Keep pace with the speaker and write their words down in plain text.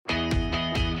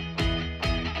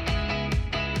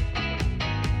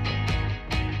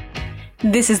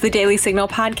This is the Daily Signal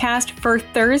podcast for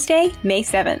Thursday, May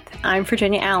 7th. I'm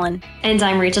Virginia Allen. And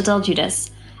I'm Rachel Del Giudice.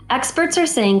 Experts are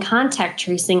saying contact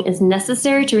tracing is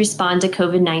necessary to respond to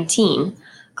COVID-19.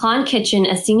 Claude Kitchen,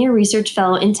 a senior research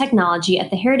fellow in technology at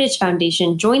the Heritage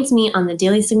Foundation, joins me on the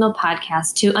Daily Signal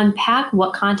podcast to unpack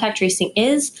what contact tracing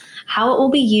is, how it will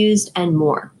be used, and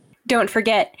more. Don't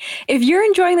forget, if you're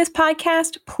enjoying this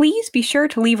podcast, please be sure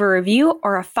to leave a review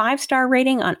or a 5-star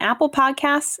rating on Apple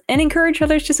Podcasts and encourage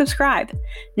others to subscribe.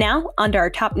 Now, on to our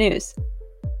top news.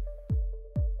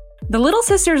 The Little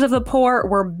Sisters of the Poor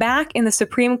were back in the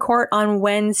Supreme Court on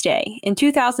Wednesday. In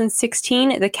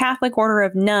 2016, the Catholic Order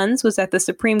of Nuns was at the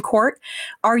Supreme Court,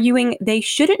 arguing they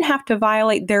shouldn't have to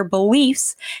violate their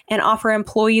beliefs and offer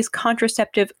employees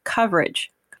contraceptive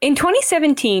coverage. In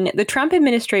 2017, the Trump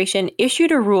administration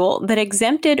issued a rule that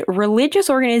exempted religious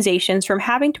organizations from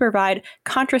having to provide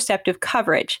contraceptive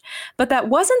coverage. But that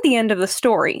wasn't the end of the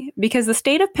story, because the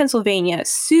state of Pennsylvania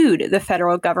sued the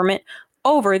federal government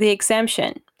over the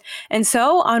exemption. And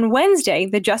so, on Wednesday,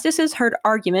 the justices heard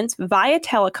arguments via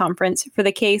teleconference for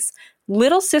the case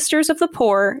Little Sisters of the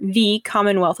Poor v.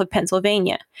 Commonwealth of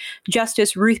Pennsylvania.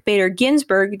 Justice Ruth Bader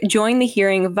Ginsburg joined the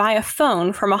hearing via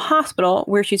phone from a hospital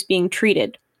where she's being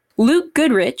treated. Luke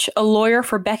Goodrich, a lawyer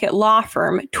for Beckett Law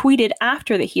Firm, tweeted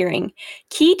after the hearing,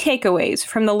 key takeaways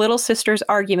from the Little Sisters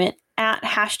argument at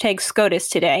 #SCOTUS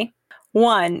today.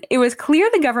 1. It was clear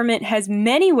the government has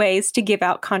many ways to give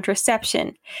out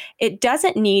contraception. It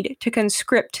doesn't need to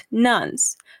conscript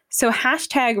nuns. So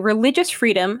 #religious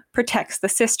freedom protects the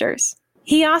sisters.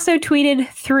 He also tweeted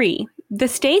 3. The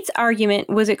state's argument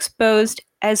was exposed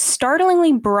as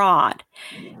startlingly broad.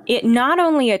 It not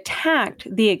only attacked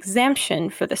the exemption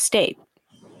for the state,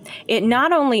 it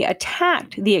not only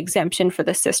attacked the exemption for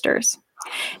the sisters,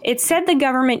 it said the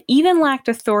government even lacked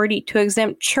authority to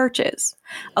exempt churches.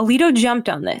 Alito jumped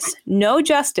on this. No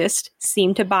justice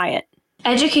seemed to buy it.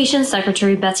 Education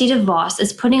Secretary Betsy DeVos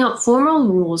is putting out formal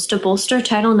rules to bolster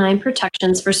Title IX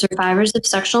protections for survivors of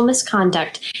sexual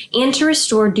misconduct and to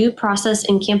restore due process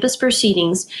in campus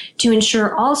proceedings to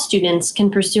ensure all students can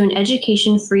pursue an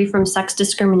education free from sex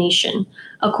discrimination,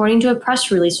 according to a press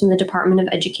release from the Department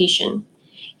of Education.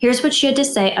 Here's what she had to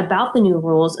say about the new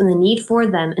rules and the need for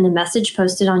them in a message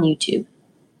posted on YouTube.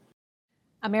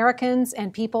 Americans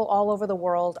and people all over the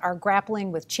world are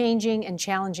grappling with changing and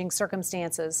challenging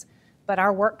circumstances, but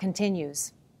our work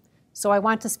continues. So I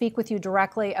want to speak with you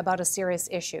directly about a serious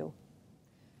issue.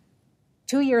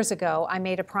 2 years ago, I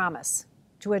made a promise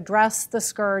to address the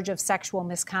scourge of sexual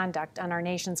misconduct on our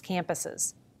nation's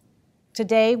campuses.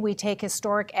 Today, we take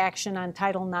historic action on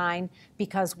Title IX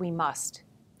because we must.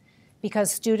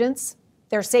 Because students,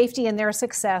 their safety and their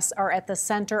success are at the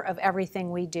center of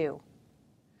everything we do.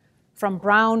 From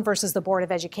Brown versus the Board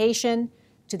of Education,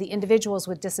 to the Individuals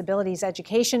with Disabilities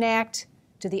Education Act,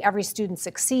 to the Every Student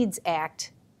Succeeds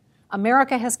Act,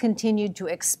 America has continued to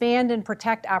expand and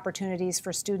protect opportunities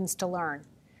for students to learn.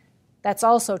 That's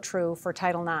also true for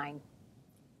Title IX.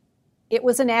 It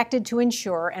was enacted to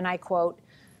ensure, and I quote,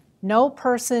 "No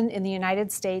person in the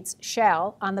United States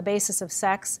shall, on the basis of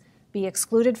sex, be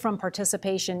excluded from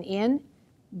participation in,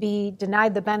 be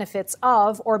denied the benefits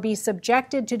of, or be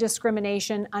subjected to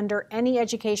discrimination under any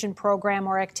education program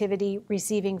or activity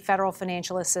receiving federal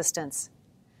financial assistance."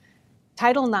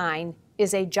 Title IX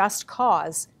is a just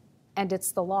cause, and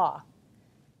it's the law.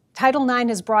 Title IX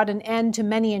has brought an end to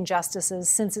many injustices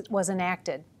since it was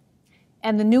enacted,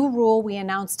 and the new rule we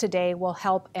announced today will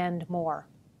help end more.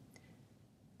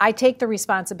 I take the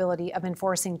responsibility of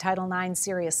enforcing Title IX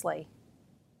seriously.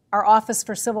 Our Office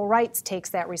for Civil Rights takes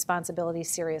that responsibility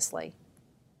seriously.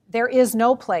 There is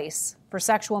no place for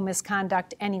sexual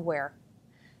misconduct anywhere.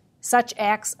 Such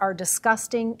acts are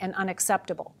disgusting and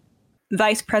unacceptable.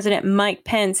 Vice President Mike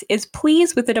Pence is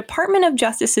pleased with the Department of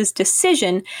Justice's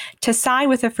decision to side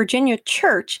with a Virginia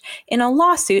church in a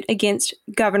lawsuit against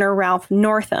Governor Ralph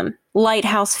Northam.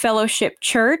 Lighthouse Fellowship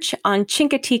Church on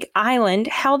Chincoteague Island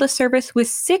held a service with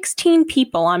 16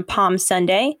 people on Palm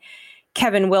Sunday.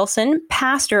 Kevin Wilson,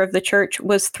 pastor of the church,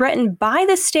 was threatened by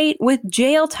the state with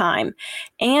jail time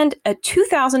and a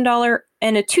 $2,000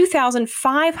 and a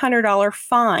 $2,500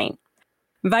 fine.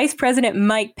 Vice President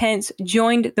Mike Pence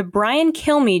joined the Brian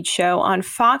Kilmeade show on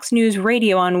Fox News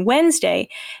Radio on Wednesday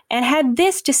and had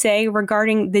this to say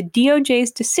regarding the DOJ's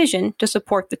decision to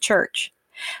support the church.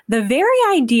 The very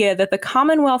idea that the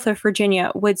Commonwealth of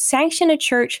Virginia would sanction a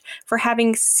church for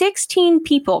having 16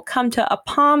 people come to a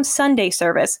Palm Sunday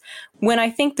service, when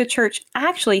I think the church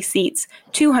actually seats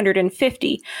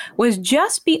 250, was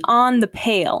just beyond the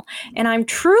pale, and I'm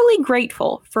truly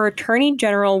grateful for Attorney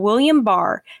General William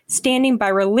Barr standing by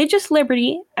religious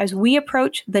liberty as we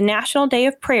approach the National Day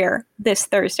of Prayer this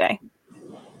Thursday.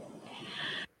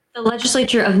 The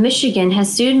legislature of Michigan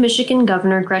has sued Michigan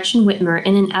Governor Gretchen Whitmer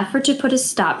in an effort to put a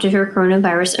stop to her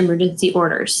coronavirus emergency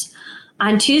orders.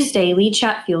 On Tuesday, Lee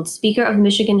Chatfield, Speaker of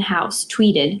Michigan House,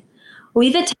 tweeted,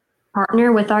 "We've attempted to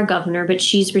partner with our governor, but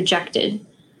she's rejected.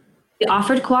 We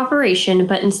offered cooperation,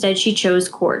 but instead she chose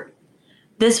court.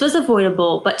 This was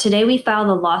avoidable, but today we filed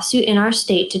a lawsuit in our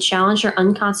state to challenge her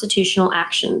unconstitutional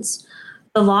actions.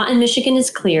 The law in Michigan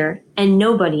is clear, and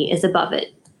nobody is above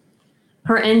it."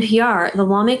 Per NPR, the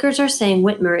lawmakers are saying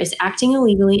Whitmer is acting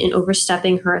illegally and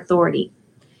overstepping her authority.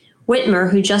 Whitmer,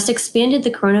 who just expanded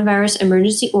the coronavirus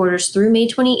emergency orders through May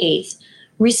 28th,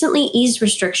 recently eased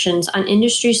restrictions on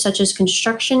industries such as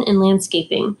construction and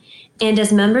landscaping. And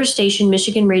as member station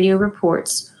Michigan Radio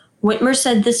reports, Whitmer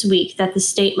said this week that the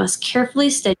state must carefully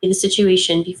study the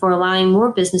situation before allowing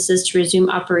more businesses to resume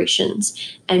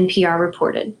operations, NPR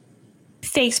reported.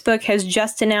 Facebook has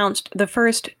just announced the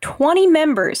first 20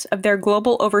 members of their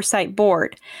Global Oversight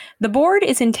Board. The board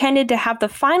is intended to have the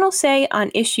final say on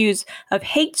issues of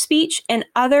hate speech and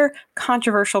other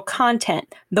controversial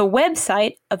content. The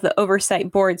website of the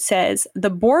Oversight Board says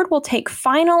the board will take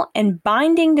final and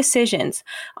binding decisions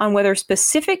on whether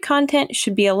specific content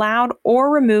should be allowed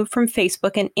or removed from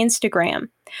Facebook and Instagram.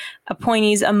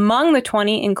 Appointees among the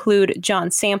 20 include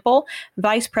John Sample,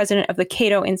 Vice President of the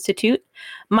Cato Institute,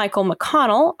 Michael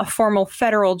McConnell, a former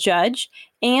federal judge,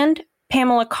 and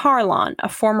Pamela Carlon, a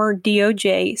former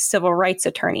DOJ civil rights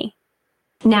attorney.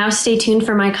 Now stay tuned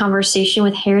for my conversation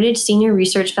with Heritage Senior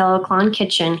Research Fellow Klon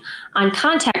Kitchen on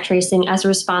contact tracing as a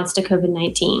response to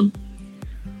COVID-19.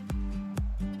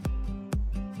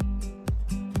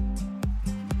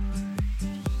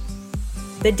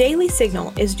 The Daily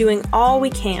Signal is doing all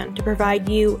we can to provide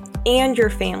you and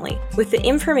your family with the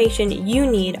information you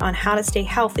need on how to stay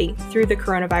healthy through the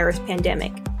coronavirus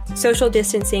pandemic. Social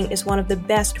distancing is one of the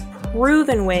best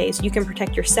proven ways you can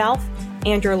protect yourself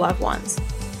and your loved ones.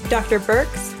 Dr.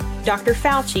 Birx, Dr.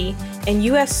 Fauci, and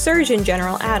U.S. Surgeon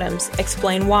General Adams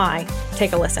explain why.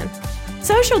 Take a listen.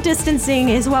 Social distancing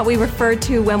is what we refer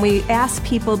to when we ask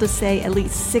people to stay at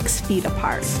least 6 feet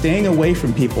apart. Staying away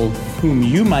from people whom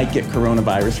you might get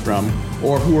coronavirus from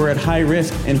or who are at high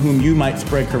risk and whom you might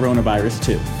spread coronavirus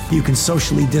to. You can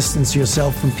socially distance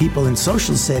yourself from people in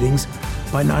social settings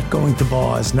by not going to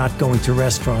bars, not going to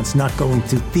restaurants, not going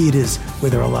to theaters where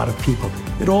there are a lot of people.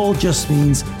 It all just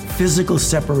means physical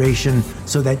separation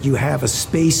so that you have a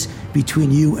space between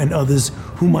you and others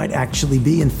who might actually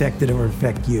be infected or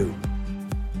infect you.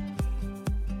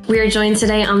 We are joined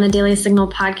today on the Daily Signal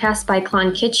podcast by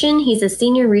Klon Kitchen. He's a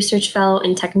senior research fellow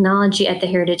in technology at the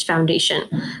Heritage Foundation.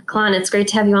 Klon, it's great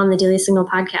to have you on the Daily Signal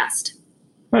podcast.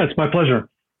 It's my pleasure.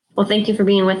 Well, thank you for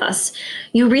being with us.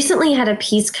 You recently had a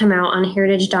piece come out on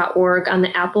heritage.org on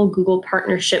the Apple-Google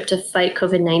partnership to fight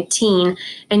COVID-19,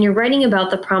 and you're writing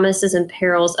about the promises and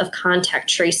perils of contact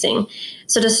tracing.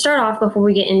 So to start off, before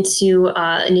we get into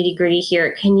nitty-gritty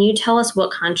here, can you tell us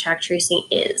what contact tracing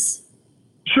is?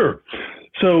 Sure.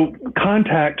 So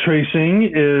contact tracing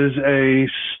is a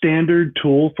standard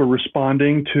tool for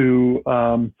responding to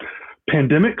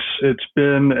pandemics. It's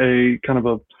been a kind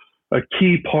of a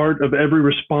key part of every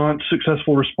response,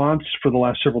 successful response for the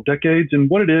last several decades.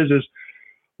 And what it is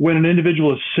when an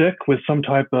individual is sick with some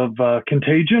type of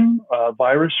contagion,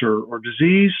 virus or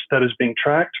disease that is being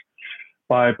tracked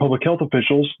by public health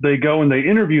officials, they go and they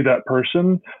interview that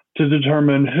person to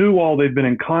determine who all they've been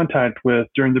in contact with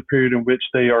during the period in which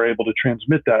they are able to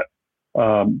transmit that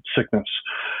sickness.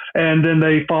 And then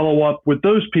they follow up with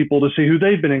those people to see who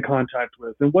they've been in contact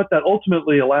with. And what that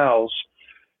ultimately allows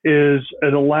is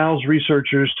it allows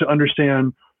researchers to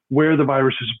understand where the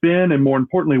virus has been and, more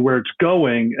importantly, where it's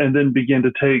going, and then begin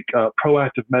to take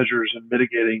proactive measures in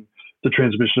mitigating the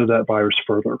transmission of that virus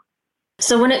further.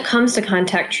 So when it comes to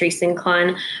contact tracing,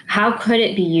 Klon, how could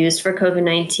it be used for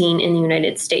COVID-19 in the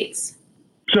United States?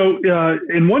 So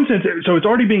in one sense, so it's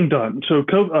already being done. So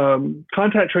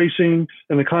contact tracing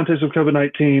in the context of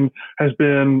COVID-19 has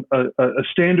been a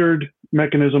standard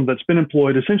mechanism that's been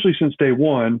employed essentially since day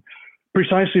one,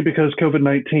 precisely because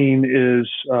COVID-19 is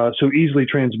so easily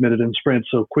transmitted and spread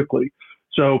so quickly.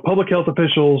 So public health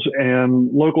officials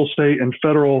and local, state, and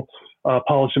federal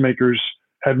policymakers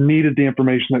have needed the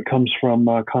information that comes from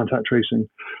contact tracing.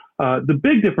 The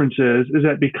big difference is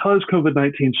that because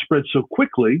COVID-19 spread so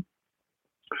quickly,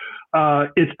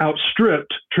 it's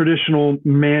outstripped traditional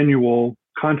manual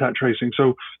contact tracing.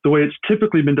 So the way it's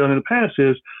typically been done in the past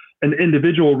is an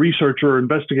individual researcher or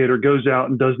investigator goes out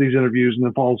and does these interviews and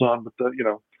then follows on with the,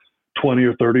 20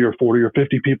 or 30 or 40 or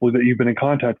 50 people that you've been in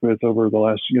contact with over the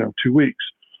last, 2 weeks.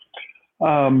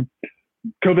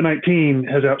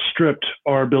 COVID-19 has outstripped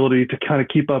our ability to kind of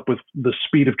keep up with the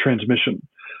speed of transmission.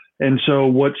 And so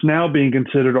what's now being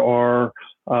considered are,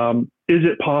 is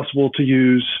it possible to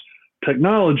use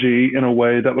technology in a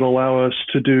way that would allow us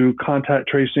to do contact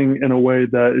tracing in a way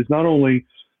that is not only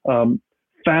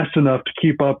fast enough to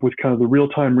keep up with kind of the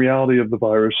real-time reality of the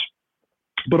virus,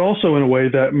 but also in a way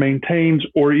that maintains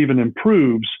or even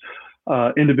improves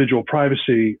individual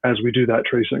privacy as we do that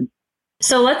tracing.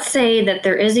 So let's say that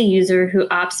there is a user who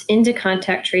opts into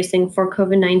contact tracing for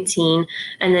COVID-19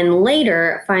 and then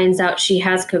later finds out she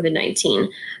has COVID-19.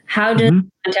 How does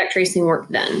contact tracing work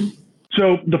then?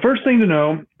 So the first thing to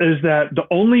know is that the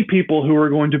only people who are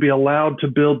going to be allowed to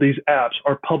build these apps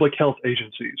are public health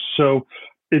agencies. So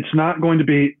it's not going to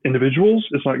be individuals.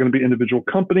 It's not going to be individual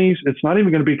companies. It's not even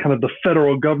going to be kind of the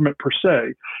federal government per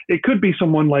se. It could be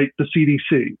someone like the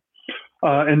CDC.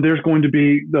 And there's going to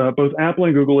be, both Apple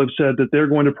and Google have said that they're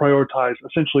going to prioritize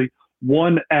essentially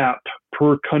one app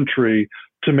per country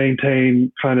to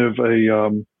maintain kind of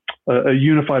a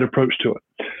unified approach to it.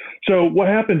 So what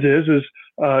happens is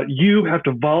you have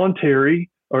to voluntarily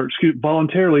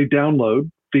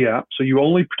download the app. So you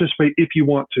only participate if you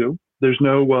want to. There's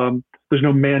no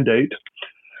mandate.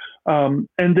 And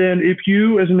then if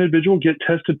you as an individual get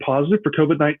tested positive for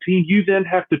COVID-19, you then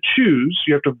have to choose,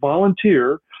 you have to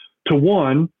volunteer to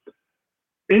one,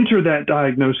 enter that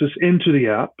diagnosis into the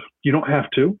app. You don't have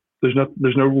to. There's no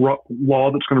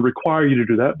law that's going to require you to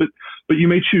do that, but you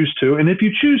may choose to. And if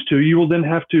you choose to, you will then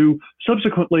have to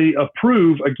subsequently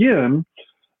approve again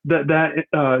that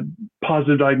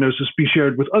positive diagnosis be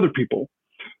shared with other people.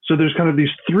 So there's kind of these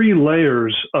three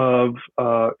layers of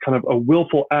kind of a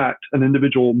willful act an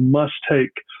individual must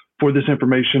take for this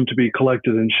information to be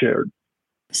collected and shared.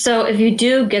 So if you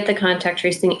do get the contact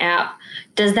tracing app,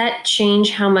 does that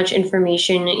change how much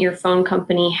information your phone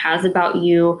company has about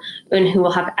you and who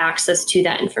will have access to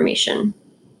that information?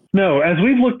 No, as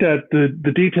we've looked at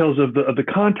the details of the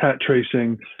contact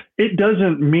tracing, it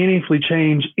doesn't meaningfully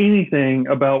change anything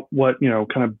about what,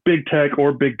 kind of big tech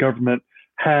or big government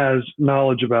has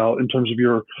knowledge about in terms of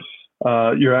your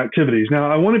activities. Now,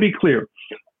 I want to be clear.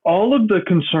 All of the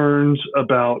concerns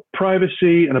about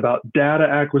privacy and about data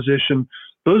acquisition,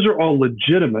 those are all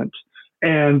legitimate.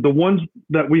 And the ones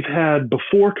that we've had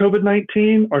before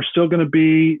COVID-19 are still going to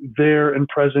be there and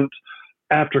present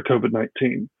after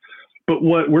COVID-19. But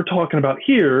what we're talking about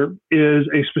here is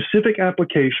a specific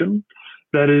application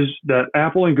that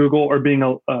Apple and Google are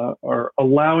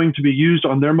allowing to be used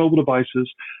on their mobile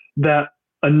devices that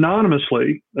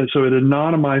anonymously, and so it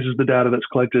anonymizes the data that's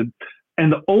collected,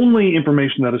 and the only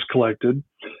information that is collected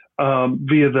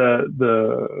via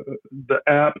the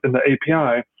app and the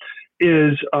API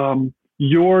is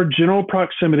your general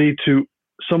proximity to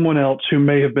someone else who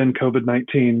may have been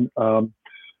COVID-19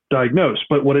 diagnosed.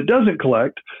 But what it doesn't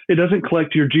collect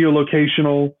your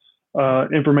geolocational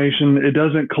information. It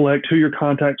doesn't collect who your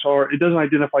contacts are. It doesn't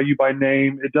identify you by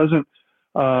name. It doesn't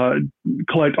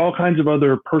collect all kinds of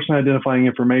other person identifying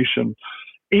information.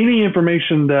 Any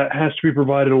information that has to be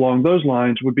provided along those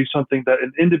lines would be something that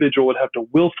an individual would have to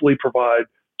willfully provide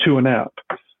to an app.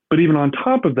 But even on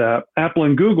top of that, Apple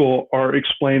and Google are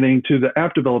explaining to the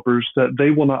app developers that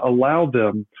they will not allow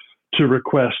them to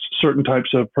request certain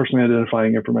types of personally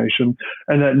identifying information,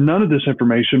 and that none of this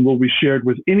information will be shared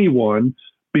with anyone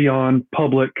beyond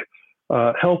public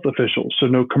health officials. So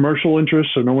no commercial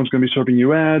interests, so no one's going to be serving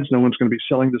you ads, no one's going to be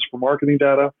selling this for marketing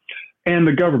data, and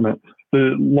the government.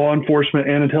 The law enforcement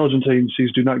and intelligence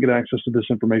agencies do not get access to this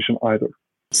information either.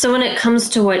 So when it comes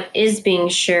to what is being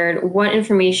shared, what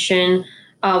information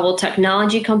will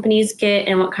technology companies get,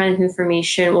 and what kind of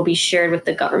information will be shared with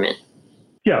the government?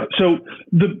 Yeah, so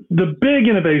the big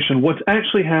innovation, what's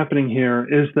actually happening here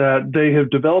is that they have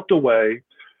developed a way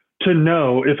to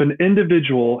know if an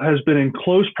individual has been in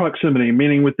close proximity,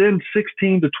 meaning within 6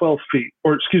 to 12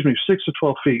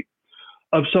 feet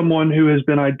of someone who has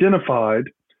been identified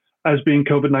as being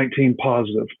COVID-19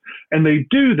 positive. And they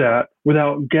do that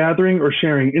without gathering or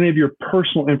sharing any of your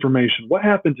personal information. What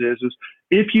happens is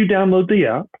if you download the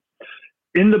app,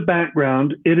 in the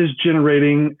background, it is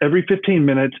generating every 15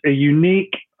 minutes a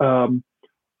unique anonymized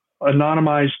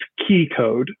key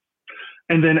code.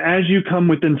 And then as you come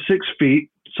within 6 feet,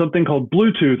 something called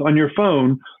Bluetooth on your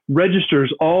phone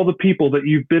registers all the people that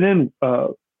you've been in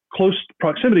close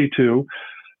proximity to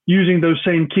using those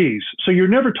same keys. So you're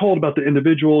never told about the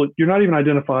individual. You're not even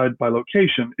identified by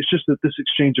location. It's just that this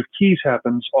exchange of keys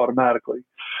happens automatically.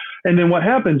 And then what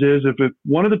happens is if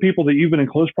one of the people that you've been in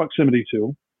close proximity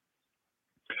to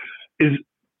is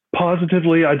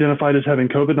positively identified as having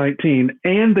COVID-19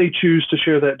 and they choose to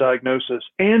share that diagnosis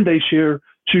and they choose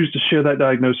to share that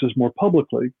diagnosis more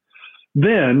publicly,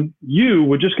 then you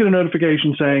would just get a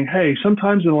notification saying, hey,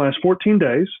 sometimes in the last 14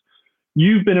 days,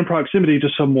 you've been in proximity to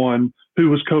someone who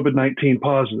was COVID-19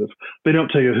 positive. They don't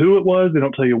tell you who it was. They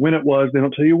don't tell you when it was. They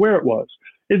don't tell you where it was.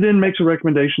 It then makes a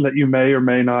recommendation that you may or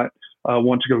may not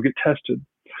want to go get tested.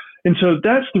 And so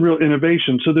that's the real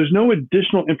innovation. So there's no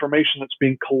additional information that's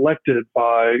being collected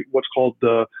by what's called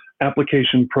the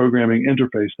Application Programming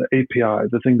Interface, the API,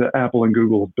 the thing that Apple and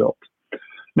Google have built.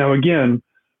 Now, again,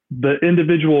 the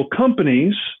individual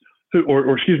companies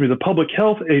the public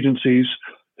health agencies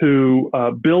who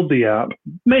build the app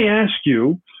may ask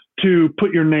you to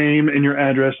put your name and your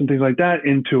address and things like that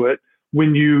into it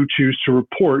when you choose to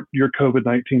report your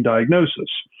COVID-19 diagnosis.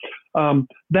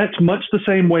 That's much the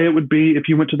same way it would be if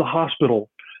you went to the hospital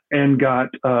and got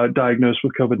diagnosed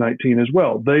with COVID-19 as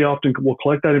well. They often will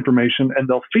collect that information and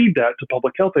they'll feed that to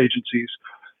public health agencies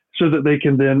so that they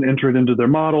can then enter it into their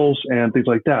models and things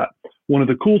like that. One of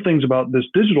the cool things about this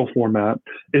digital format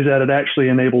is that it actually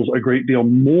enables a great deal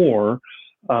more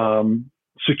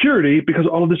security because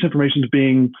all of this information is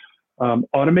being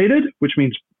automated, which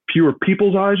means fewer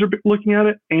people's eyes are looking at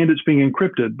it, and it's being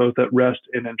encrypted both at rest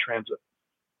and in transit.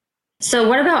 So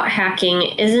what about hacking?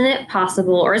 Isn't it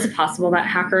possible, or is it possible that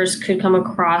hackers could come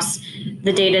across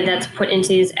the data that's put into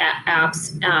these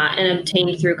apps and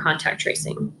obtained through contact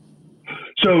tracing?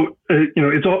 So,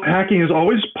 hacking is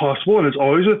always possible and it's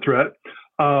always a threat.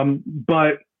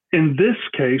 But in this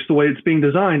case, the way it's being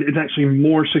designed, it's actually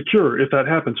more secure if that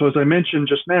happens. So as I mentioned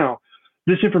just now,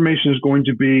 this information is going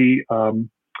to be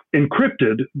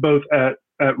encrypted both at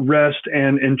rest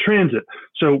and in transit.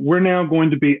 So we're now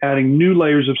going to be adding new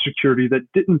layers of security that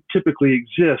didn't typically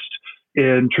exist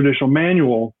in traditional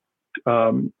manual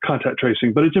contact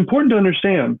tracing. But it's important to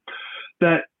understand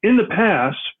that in the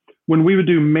past, when we would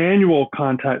do manual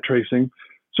contact tracing,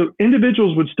 so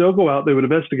individuals would still go out, they would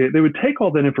investigate, they would take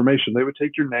all that information, they would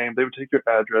take your name, they would take your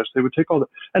address, they would take all that,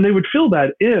 and they would fill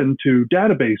that into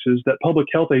databases that public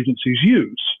health agencies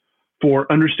use for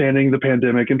understanding the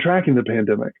pandemic and tracking the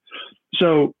pandemic.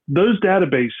 So those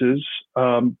databases,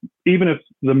 even if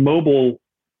the mobile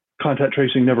contact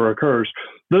tracing never occurs,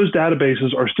 those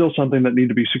databases are still something that need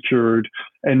to be secured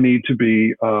and need to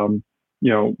be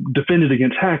defended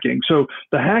against hacking. So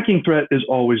the hacking threat is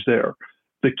always there.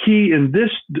 The key in this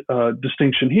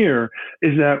distinction here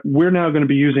is that we're now going to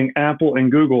be using Apple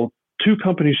and Google, two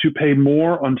companies who pay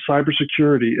more on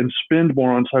cybersecurity and spend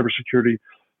more on cybersecurity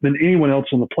than anyone else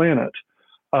on the planet,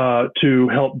 to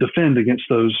help defend against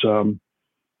those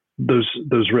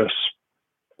risks.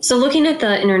 So looking at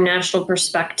the international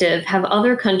perspective, have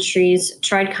other countries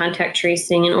tried contact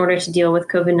tracing in order to deal with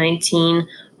COVID-19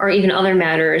 or even other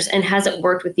matters, and has it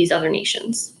worked with these other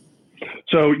nations?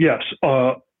 So yes,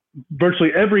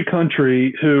 virtually every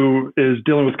country who is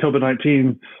dealing with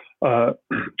COVID-19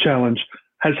 challenge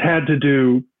has had to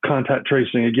do contact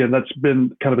tracing. Again, that's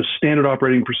been kind of a standard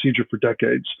operating procedure for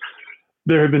decades.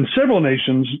 There have been several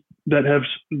nations that have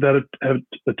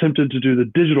attempted to do the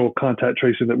digital contact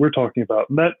tracing that we're talking about.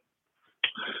 And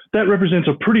that represents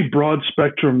a pretty broad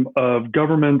spectrum of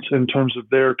governments in terms of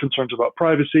their concerns about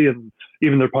privacy and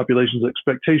even their population's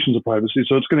expectations of privacy.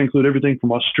 So it's going to include everything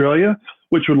from Australia,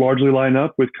 which would largely line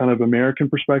up with kind of American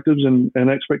perspectives and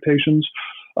expectations,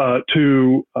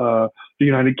 to the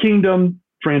United Kingdom,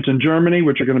 France and Germany,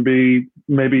 which are going to be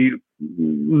maybe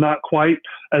not quite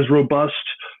as robust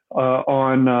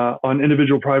on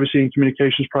individual privacy and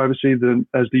communications privacy than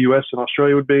as the US and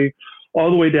Australia would be, all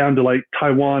the way down to like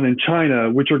Taiwan and China,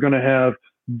 which are going to have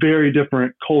very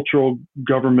different cultural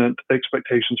government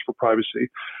expectations for privacy.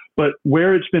 But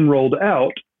where it's been rolled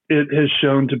out, it has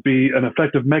shown to be an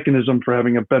effective mechanism for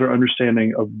having a better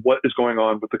understanding of what is going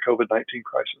on with the COVID-19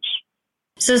 crisis.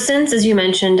 So since, as you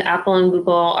mentioned, Apple and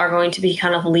Google are going to be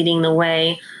kind of leading the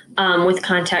way with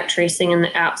contact tracing and the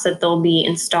apps that they'll be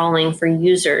installing for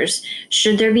users,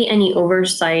 should there be any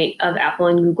oversight of Apple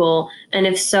and Google? And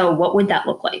if so, what would that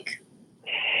look like?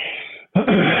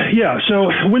 Yeah,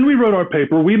 so when we wrote our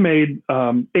paper, we made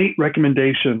 8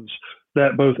 recommendations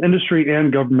that both industry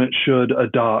and government should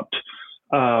adopt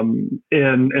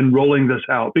in rolling this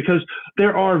out, because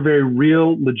there are very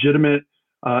real, legitimate,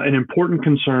 and important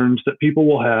concerns that people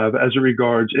will have as it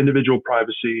regards individual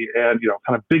privacy and,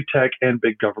 kind of big tech and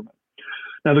big government.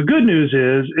 Now, the good news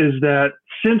is that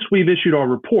since we've issued our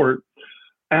report,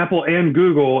 Apple and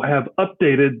Google have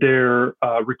updated their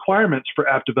requirements for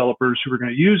app developers who are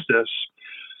going to use this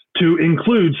to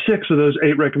include 6 of those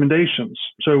 8 recommendations.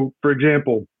 So, for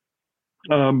example,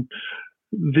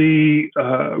 the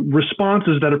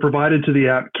responses that are provided to the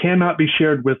app cannot be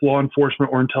shared with law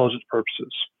enforcement or intelligence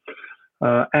purposes.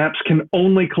 Apps can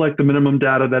only collect the minimum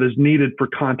data that is needed for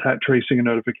contact tracing and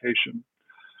notification.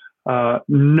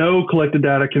 No collected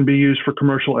data can be used for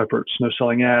commercial efforts, no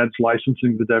selling ads,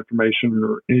 licensing the information,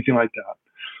 or anything like that.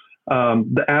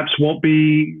 The apps won't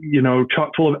be,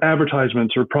 chock full of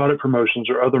advertisements or product promotions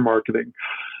or other marketing.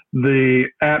 The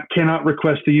app cannot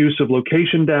request the use of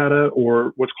location data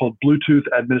or what's called Bluetooth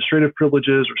administrative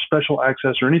privileges or special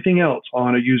access or anything else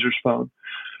on a user's phone.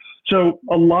 So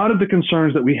a lot of the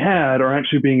concerns that we had are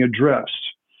actually being addressed.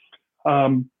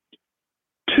 2,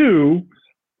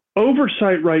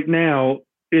 oversight right now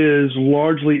is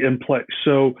largely in place.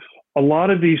 So a lot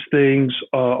of these things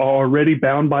are already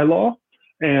bound by law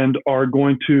and are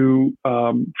going to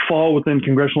fall within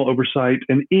congressional oversight,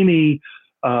 and any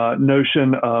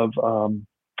notion of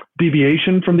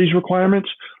deviation from these requirements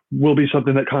will be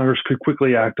something that Congress could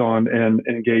quickly act on and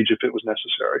engage if it was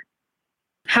necessary.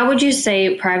 How would you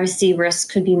say privacy risks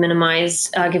could be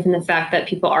minimized, given the fact that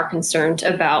people are concerned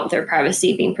about their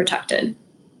privacy being protected?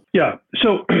 Yeah.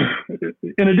 So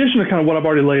in addition to kind of what I've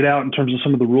already laid out in terms of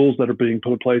some of the rules that are being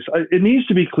put in place, it needs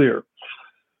to be clear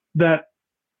that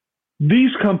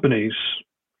these companies,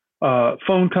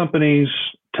 phone companies,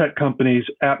 tech companies,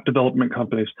 app development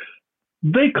companies,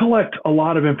 they collect a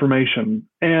lot of information,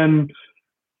 and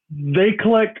they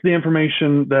collect the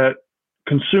information that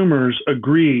consumers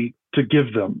agree to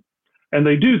give them. And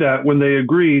they do that when they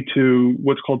agree to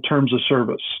what's called terms of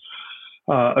service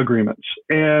agreements.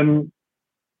 And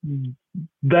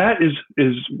that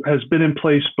has been in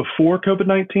place before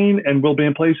COVID-19 and will be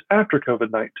in place after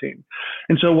COVID-19.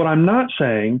 And so what I'm not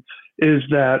saying is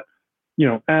that,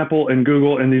 Apple and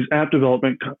Google and these app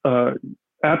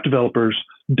developers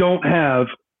don't have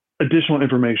additional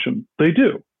information. They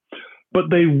do, but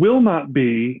they will not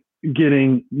be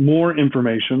getting more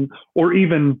information or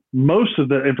even most of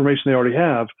the information they already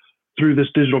have through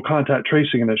this digital contact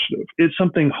tracing initiative. It's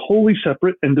something wholly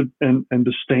separate and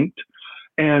distinct,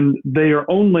 and they are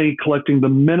only collecting the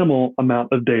minimal amount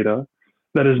of data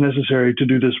that is necessary to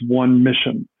do this one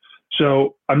mission.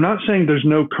 So I'm not saying there's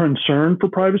no concern for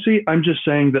privacy. I'm just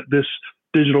saying that this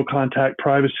digital contact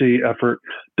privacy effort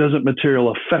doesn't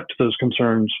materially affect those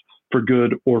concerns for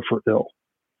good or for ill.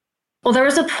 Well, there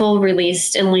was a poll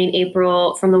released in late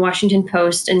April from the Washington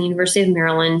Post and the University of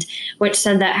Maryland, which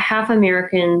said that half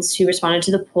Americans who responded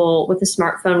to the poll with a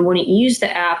smartphone wouldn't use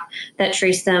the app that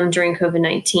traced them during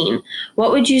COVID-19.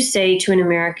 What would you say to an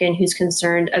American who's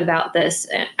concerned about this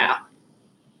app?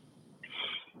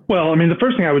 Well, the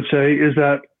first thing I would say is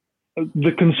that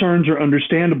the concerns are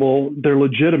understandable, they're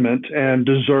legitimate, and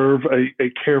deserve a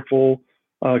careful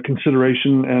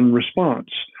consideration and response.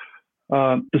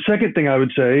 The second thing I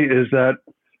would say is that,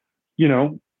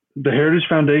 the Heritage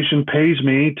Foundation pays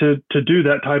me to do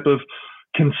that type of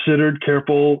considered,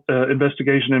 careful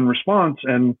investigation and response.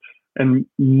 And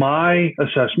my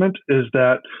assessment is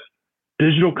that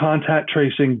digital contact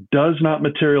tracing does not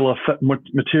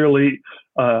materially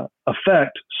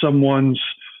affect someone's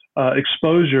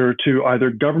exposure to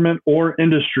either government or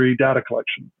industry data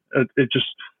collection.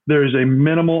 There is a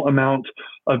minimal amount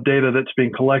of data that's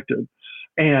being collected.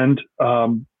 And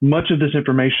much of this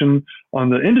information on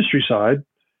the industry side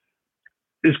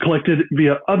is collected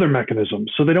via other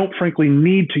mechanisms. So they don't frankly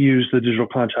need to use the digital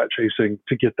contact tracing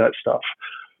to get that stuff.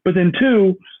 But then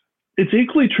 2, it's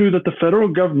equally true that the federal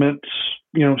government's,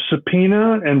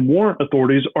 subpoena and warrant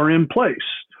authorities are in place,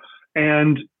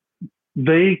 and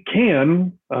they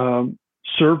can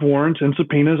serve warrants and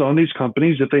subpoenas on these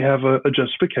companies if they have a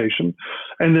justification.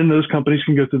 And then those companies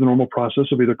can go through the normal process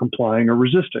of either complying or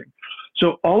resisting.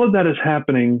 So all of that is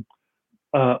happening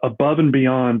above and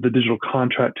beyond the digital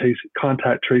contact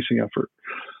tracing effort.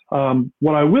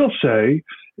 What I will say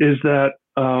is that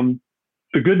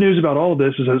the good news about all of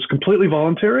this is that it's completely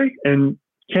voluntary and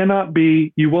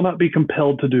you will not be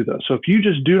compelled to do this. So if you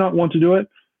just do not want to do it,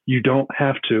 you don't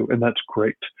have to, and that's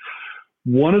great.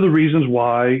 One of the reasons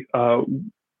why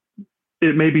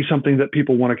it may be something that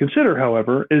people want to consider,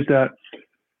 however, is that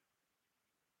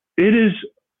it is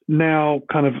now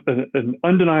kind of an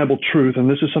undeniable truth, and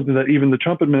this is something that even the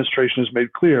Trump administration has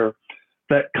made clear,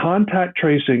 that contact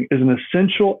tracing is an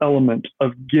essential element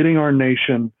of getting our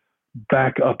nation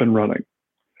back up and running.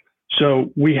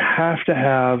 So we have to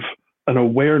have an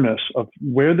awareness of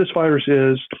where this virus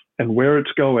is and where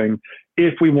it's going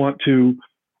if we want to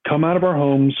come out of our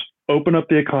homes, open up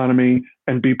the economy,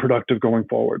 and be productive going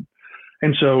forward.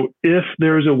 And so if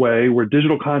there is a way where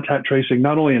digital contact tracing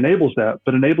not only enables that,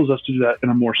 but enables us to do that in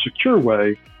a more secure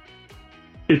way,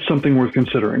 it's something worth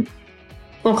considering.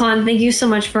 Well, Colin, thank you so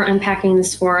much for unpacking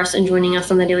this for us and joining us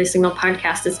on the Daily Signal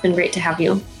podcast. It's been great to have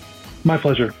you. My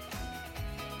pleasure.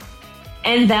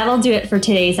 And that'll do it for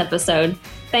today's episode.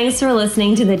 Thanks for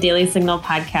listening to the Daily Signal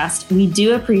podcast. We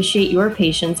do appreciate your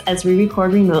patience as we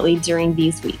record remotely during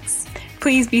these weeks.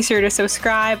 Please be sure to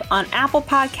subscribe on Apple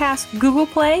Podcasts, Google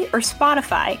Play, or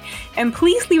Spotify. And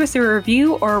please leave us a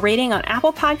review or a rating on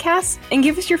Apple Podcasts and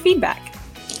give us your feedback.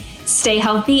 Stay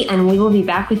healthy, and we will be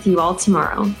back with you all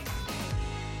tomorrow.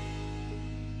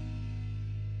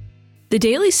 The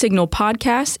Daily Signal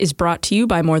podcast is brought to you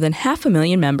by more than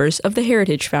 500,000 members of the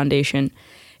Heritage Foundation.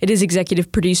 It is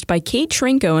executive produced by Kate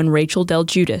Trinko and Rachel Del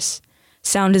Giudice.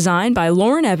 Sound design by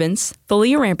Lauren Evans,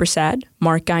 Thalia Rampersad,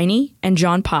 Mark Guiney, and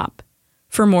John Pop.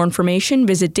 For more information,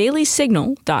 visit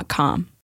dailysignal.com.